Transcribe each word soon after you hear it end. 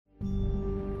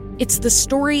It's the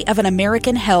story of an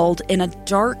American held in a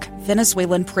dark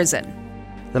Venezuelan prison.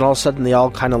 Then all of a sudden, they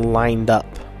all kind of lined up.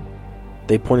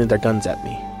 They pointed their guns at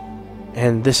me.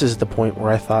 And this is the point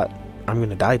where I thought, I'm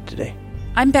going to die today.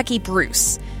 I'm Becky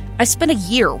Bruce. I spent a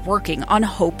year working on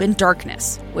Hope in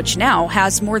Darkness, which now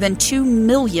has more than 2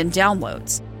 million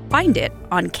downloads. Find it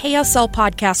on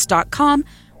kslpodcast.com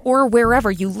or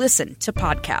wherever you listen to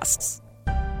podcasts.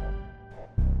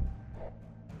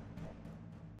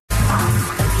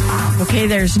 Okay,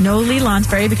 there's no Lee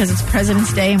Lonsberry because it's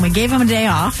President's Day, and we gave him a day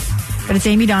off. But it's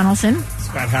Amy Donaldson.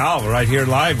 Scott Howell, right here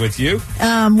live with you.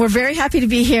 We're very happy to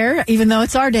be here, even though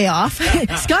it's our day off.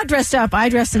 Scott dressed up. I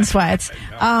dressed in sweats.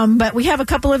 But we have a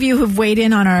couple of you who've weighed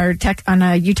in on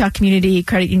our Utah Community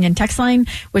Credit Union text line,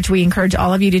 which we encourage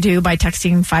all of you to do by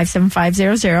texting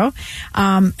 57500.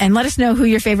 And let us know who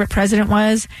your favorite president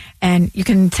was. And you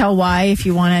can tell why if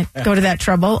you want to go to that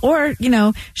trouble. Or,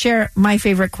 share my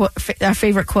favorite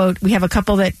quote. We have a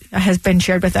couple that has been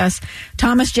shared with us.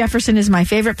 Thomas Jefferson is my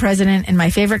favorite president, and my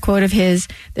favorite quote of his: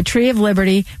 "The tree of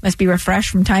liberty must be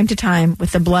refreshed from time to time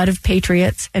with the blood of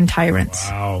patriots and tyrants."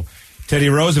 Wow. Teddy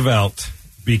Roosevelt,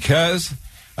 because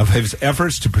of his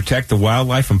efforts to protect the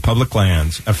wildlife and public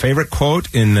lands. A favorite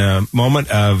quote in the moment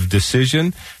of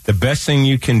decision: "The best thing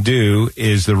you can do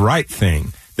is the right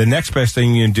thing. The next best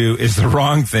thing you can do is the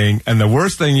wrong thing, and the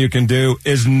worst thing you can do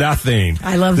is nothing."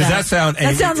 I love that. Does that sound...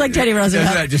 That sounds like Teddy Roosevelt.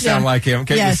 Doesn't that just sound like him?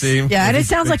 Can you see him? Yeah, and it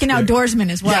sounds like an outdoorsman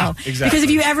as well. Yeah, exactly. Because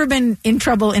if you've ever been in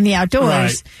trouble in the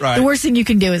outdoors, right. the worst thing you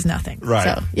can do is nothing.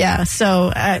 Right.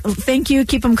 So, thank you.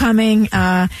 Keep them coming.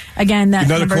 Again, that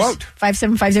another number's quote.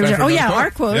 57500. Oh, yeah,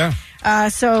 our quote. Yeah.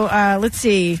 Let's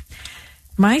see.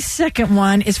 My second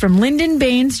one is from Lyndon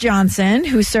Baines Johnson,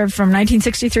 who served from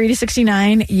 1963 to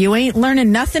 69. You ain't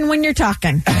learning nothing when you're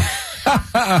talking.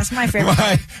 That's my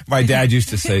favorite. My dad used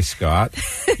to say, Scott,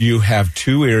 you have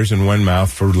 2 ears and 1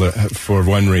 mouth for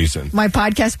one reason. My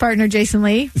podcast partner, Jason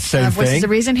Lee, Same Voices thing. of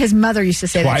Reason, his mother used to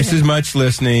say Twice that. as much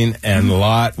listening and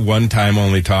one time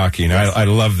only talking. Yes. I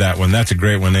love that one. That's a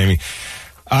great one, Amy.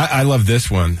 I love this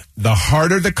one. The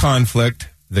harder the conflict,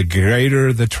 the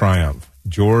greater the triumph.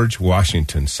 George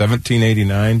Washington,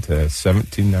 1789 to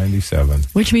 1797.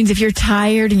 Which means if you're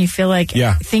tired and you feel like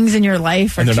things in your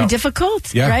life are too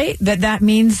difficult, right? That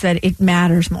means that it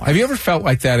matters more. Have you ever felt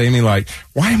like that, Amy? Like,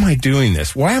 why am I doing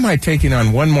this? Why am I taking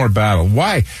on one more battle?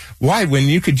 Why when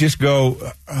you could just go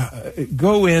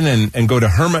in and go to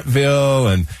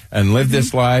Hermitville and live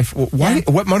this life? Why?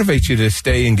 What motivates you to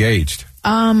stay engaged?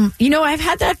 I've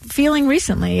had that feeling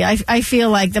recently. I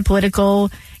feel like the political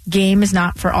game is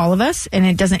not for all of us, and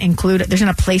it doesn't include, there's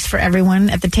not a place for everyone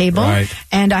at the table. Right.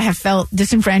 And I have felt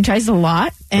disenfranchised a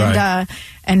lot. And,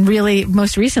 and really,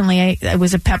 most recently, it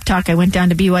was a pep talk. I went down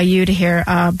to BYU to hear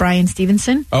Brian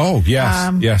Stevenson. Oh,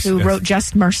 yes. Who wrote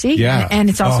Just Mercy. Yeah. And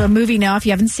it's also a movie now if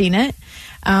you haven't seen it.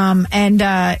 And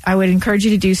I would encourage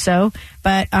you to do so.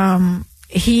 But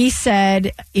he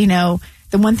said, the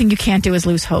one thing you can't do is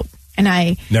lose hope. And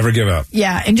I never give up.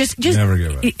 Yeah, and just never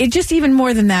give up. It just even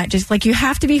more than that. Just like you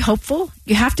have to be hopeful.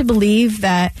 You have to believe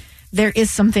that there is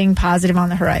something positive on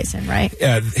the horizon, right?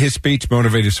 Yeah, his speech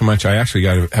motivated so much. I actually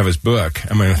got to have his book.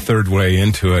 I'm a third way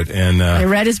into it, and I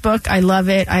read his book. I love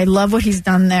it. I love what he's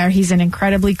done there. He's an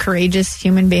incredibly courageous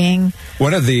human being.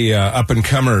 One of the up and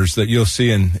comers that you'll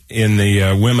see in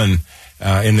the women.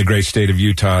 In the great state of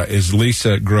Utah is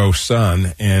Lisa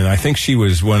Gross-Sun, and I think she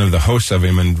was one of the hosts of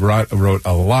him and wrote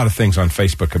a lot of things on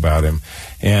Facebook about him,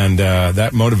 and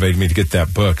that motivated me to get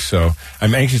that book. So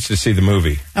I'm anxious to see the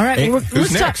movie. All right,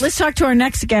 Let's talk to our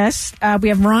next guest. We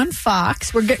have Ron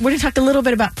Fox. We're going to talk a little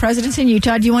bit about presidents in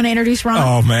Utah. Do you want to introduce Ron?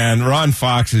 Oh man, Ron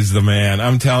Fox is the man.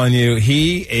 I'm telling you,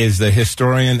 he is the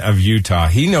historian of Utah.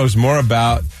 He knows more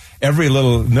about every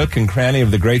little nook and cranny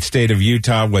of the great state of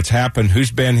Utah, what's happened,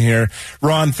 who's been here.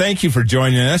 Ron, thank you for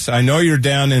joining us. I know you're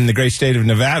down in the great state of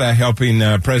Nevada helping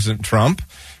President Trump.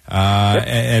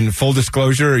 And full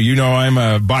disclosure, I'm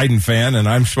a Biden fan, and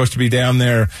I'm supposed to be down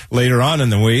there later on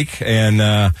in the week.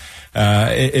 And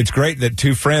it's great that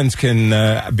two friends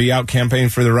can be out campaigning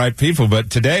for the right people.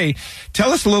 But today, tell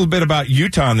us a little bit about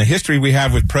Utah and the history we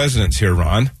have with presidents here,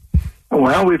 Ron.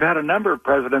 Well, we've had a number of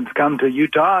presidents come to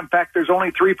Utah. In fact, there's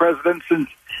only 3 presidents since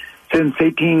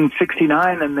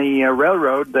 1869 and the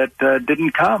railroad that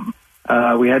didn't come.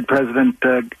 We had President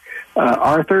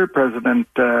Arthur, President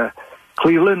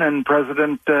Cleveland, and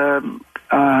President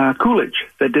Coolidge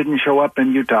that didn't show up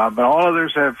in Utah. But all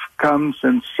others have come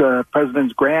since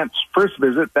President Grant's first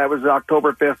visit. That was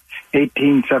October 5th,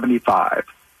 1875.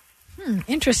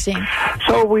 Interesting.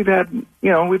 So we've had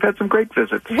some great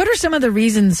visits. What are some of the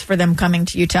reasons for them coming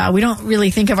to Utah? We don't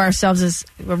really think of ourselves as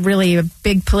a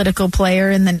big political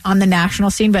player on the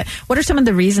national scene, but what are some of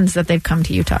the reasons that they've come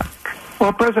to Utah?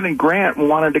 Well, President Grant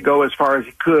wanted to go as far as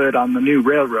he could on the new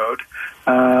railroad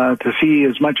to see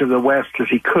as much of the West as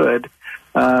he could.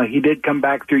 He did come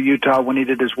back through Utah when he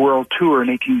did his world tour in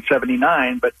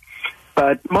 1879, but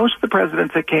most of the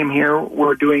presidents that came here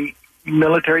were doing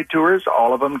military tours.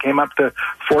 All of them came up to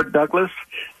Fort Douglas,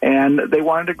 and they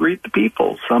wanted to greet the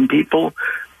people. Some people,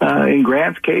 in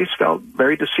Grant's case, felt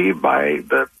very deceived by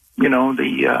the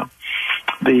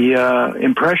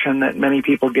impression that many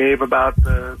people gave about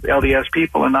the LDS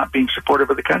people and not being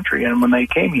supportive of the country. And when they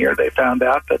came here, they found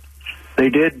out that they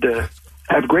did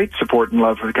have great support and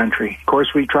love for the country. Of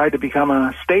course, we tried to become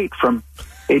a state from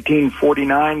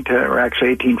 1849 or actually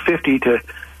 1850 to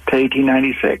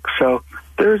 1896. So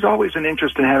there's always an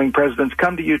interest in having presidents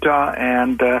come to Utah,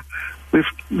 and we've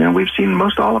seen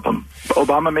most all of them.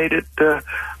 Obama made it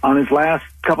on his last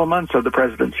couple months of the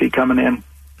presidency coming in.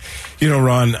 You know,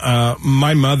 Ron,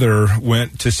 my mother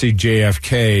went to see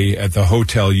JFK at the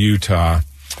Hotel Utah,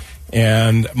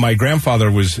 and my grandfather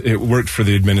worked for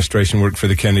the administration, worked for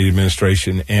the Kennedy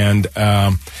administration, and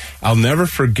I'll never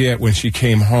forget when she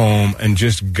came home and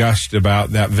just gushed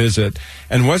about that visit.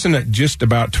 And wasn't it just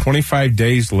about 25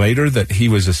 days later that he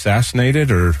was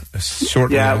assassinated, or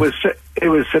shortly? Yeah, it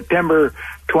was September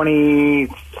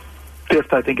 25th,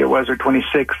 I think it was, or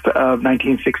 26th of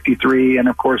 1963, and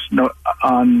of course,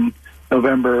 on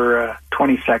November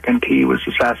 22nd, he was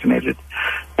assassinated.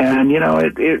 And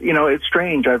it's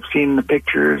strange. I've seen the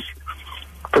pictures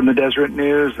from the Deseret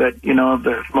News that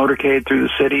the motorcade through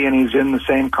the city, and he's in the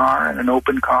same car, in an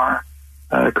open car,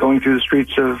 going through the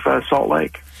streets of Salt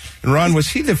Lake. And Ron, was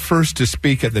he the first to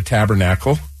speak at the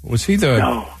Tabernacle? Was he the?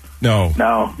 No.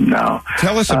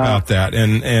 Tell us about that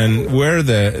and where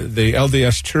the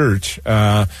LDS Church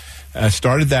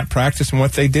started that practice and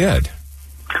what they did.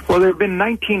 Well, there have been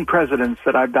 19 presidents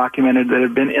that I've documented that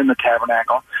have been in the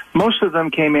Tabernacle. Most of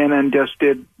them came in and just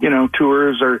did,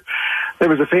 tours, or there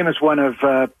was a famous one of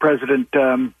President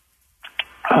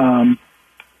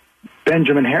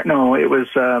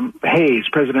Hayes,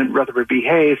 President Rutherford B.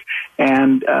 Hayes,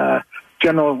 and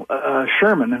General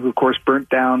Sherman, who, of course, burnt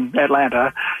down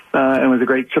Atlanta and was a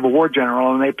great Civil War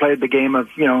general, and they played the game of,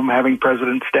 having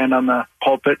presidents stand on the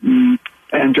pulpit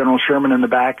and General Sherman in the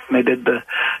back, and they did the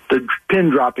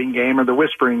pin-dropping game or the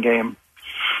whispering game.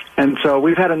 And so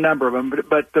we've had a number of them,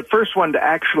 but the first one to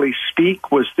actually speak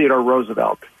was Theodore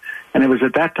Roosevelt. And it was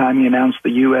at that time he announced the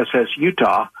USS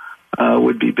Utah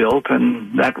would be built,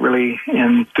 and that really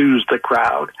enthused the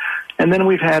crowd. And then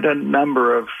we've had a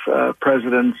number of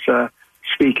presidents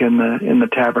speak in the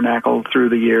Tabernacle through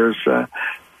the years.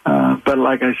 But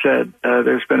like I said,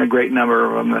 there's been a great number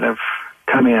of them that have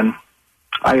come in.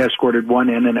 I escorted one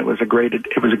in, and it was a great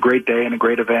day and a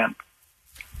great event.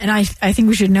 And I think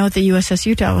we should note the USS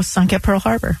Utah was sunk at Pearl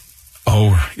Harbor.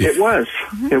 Oh, yeah. It was.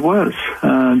 Mm-hmm. It was.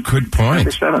 Good point.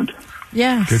 December 7th.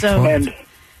 Yeah. Good point. And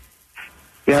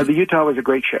yeah, the Utah was a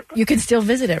great ship. You can still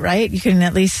visit it, right? You can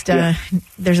at least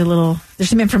there's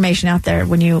some information out there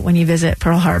when you visit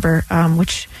Pearl Harbor,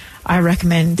 which I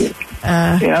recommend.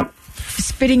 Yep.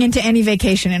 Spitting into any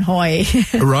vacation in Hawaii.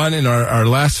 Ron, in our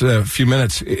last few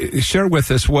minutes, share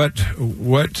with us what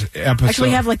episode. Actually,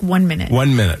 we have like 1 minute.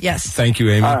 1 minute. Yes. Thank you,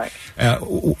 Amy. All right.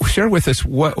 Share with us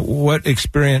what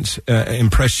experience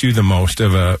impressed you the most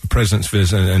of a president's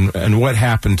visit, and what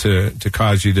happened to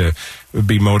cause you to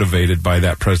be motivated by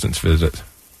that president's visit.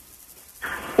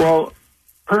 Well,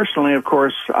 personally, of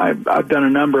course, I've done a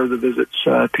number of the visits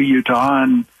to Utah,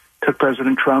 and took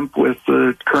President Trump with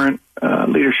the current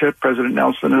leadership, President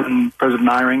Nelson and President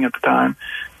Eyring at the time,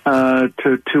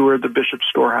 to tour the Bishop's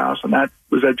Storehouse, and that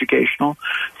was educational.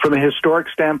 From a historic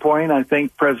standpoint, I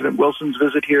think President Wilson's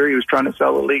visit here, he was trying to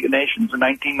sell the League of Nations in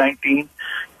 1919.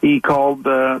 He called,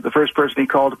 the first person he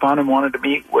called upon and wanted to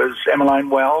meet was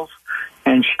Emmeline Wells,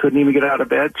 and she couldn't even get out of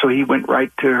bed, so he went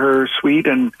right to her suite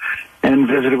and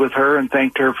visited with her and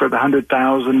thanked her for the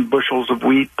 100,000 bushels of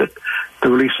wheat that the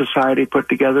Relief Society put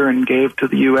together and gave to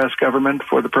the U.S. government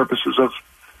for the purposes of,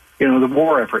 the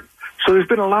war effort. So there's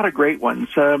been a lot of great ones.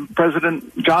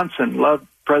 President Johnson loved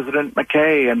President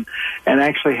McKay and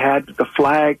actually had the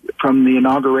flag from the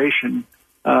inauguration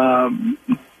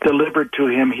delivered to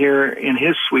him here in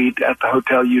his suite at the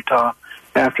Hotel Utah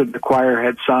after the choir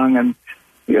had sung. And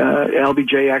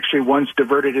LBJ actually once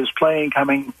diverted his plane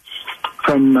coming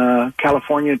from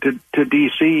California to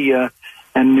D.C.,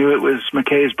 and knew it was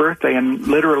McKay's birthday, and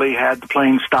literally had the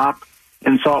plane stop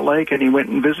in Salt Lake, and he went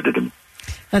and visited him.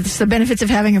 That's the benefits of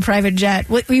having a private jet.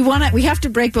 We have to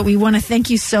break, but we want to thank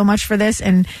you so much for this,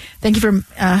 and thank you for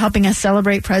helping us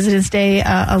celebrate President's Day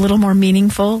a little more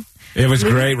meaningful. It was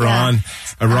great, Ron.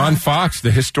 Ron Fox,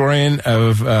 the historian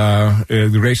of the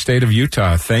great state of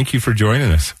Utah. Thank you for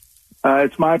joining us.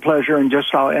 It's my pleasure, and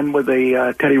I'll end with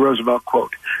a Teddy Roosevelt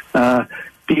quote.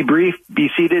 Be brief, be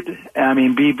seated.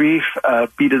 Be brief,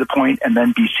 be to the point, and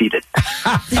then be seated.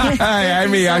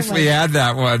 I actually had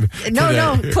that one. No,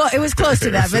 it was close to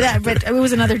that, but it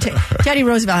was another. Teddy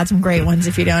Roosevelt had some great ones,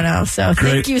 if you don't know. So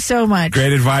thank you so much.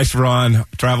 Great advice, Ron.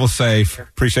 Travel safe.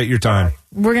 Appreciate your time.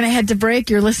 We're going to head to break.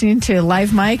 You're listening to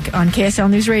Live Mike on KSL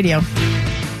News Radio.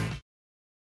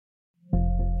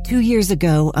 2 years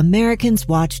ago, Americans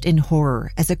watched in horror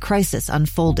as a crisis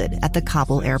unfolded at the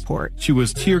Kabul airport. She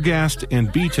was tear-gassed and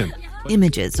beaten.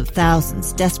 Images of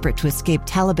thousands desperate to escape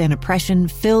Taliban oppression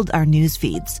filled our news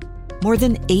feeds. More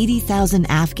than 80,000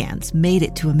 Afghans made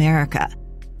it to America.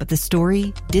 But the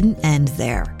story didn't end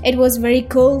there. It was very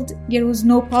cold. There was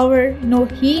no power, no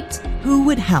heat. Who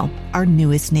would help our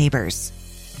newest neighbors?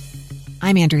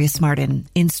 I'm Andrea Smartin.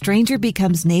 In Stranger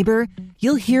Becomes Neighbor,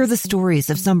 you'll hear the stories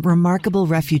of some remarkable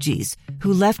refugees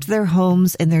who left their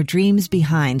homes and their dreams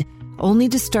behind, only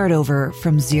to start over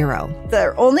from zero.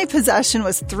 Their only possession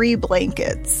was 3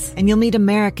 blankets. And you'll meet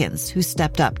Americans who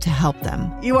stepped up to help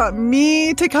them. You want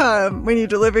me to come when you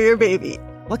deliver your baby.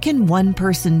 What can one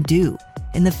person do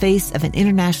in the face of an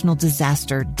international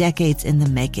disaster decades in the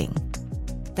making?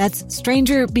 That's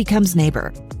Stranger Becomes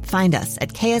Neighbor. Find us at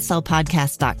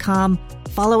kslpodcast.com.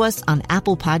 Follow us on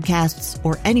Apple Podcasts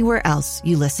or anywhere else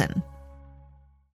you listen.